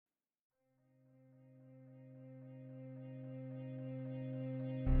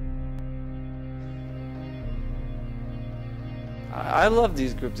I love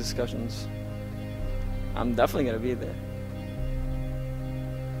these group discussions. I'm definitely gonna be there.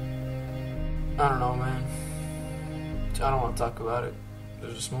 I don't know, man. I don't want to talk about it.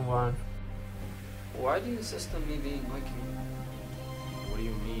 Let's just move on. Why do you insist on me being like you? What do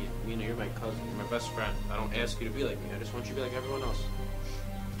you mean? Mina, you're my cousin. You're my best friend. I don't ask you to be like me. I just want you to be like everyone else.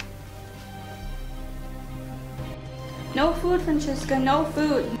 No food, Francesca, no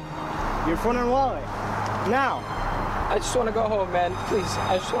food. Your phone and wallet. Now. I just want to go home, man. Please,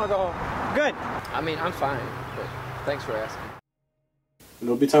 I just want to go home. Good. I mean, I'm fine, but thanks for asking.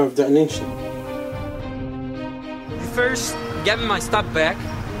 It'll be time of detonation. You first get me my stuff back,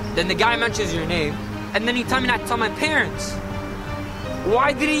 then the guy mentions your name, and then he told me not to tell my parents.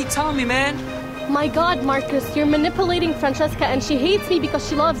 Why did he tell me, man? My God, Marcus, you're manipulating Francesca and she hates me because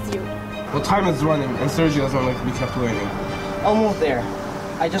she loves you. Well, time is running, and Sergio doesn't like to be kept waiting. I'll move there.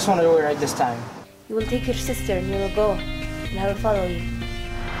 I just want to do it right this time. You will take your sister and you will go, and I will follow you.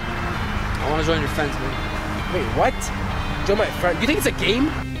 I want to join your friends, man. Wait, what? Joe, my friend. You think it's a game?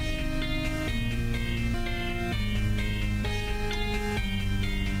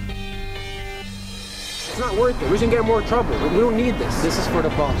 It's not worth it. We're just gonna get in more trouble. We don't need this. This is for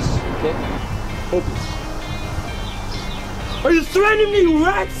the boss, okay? Hopeless. Are you threatening me,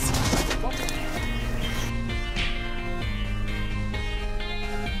 rats?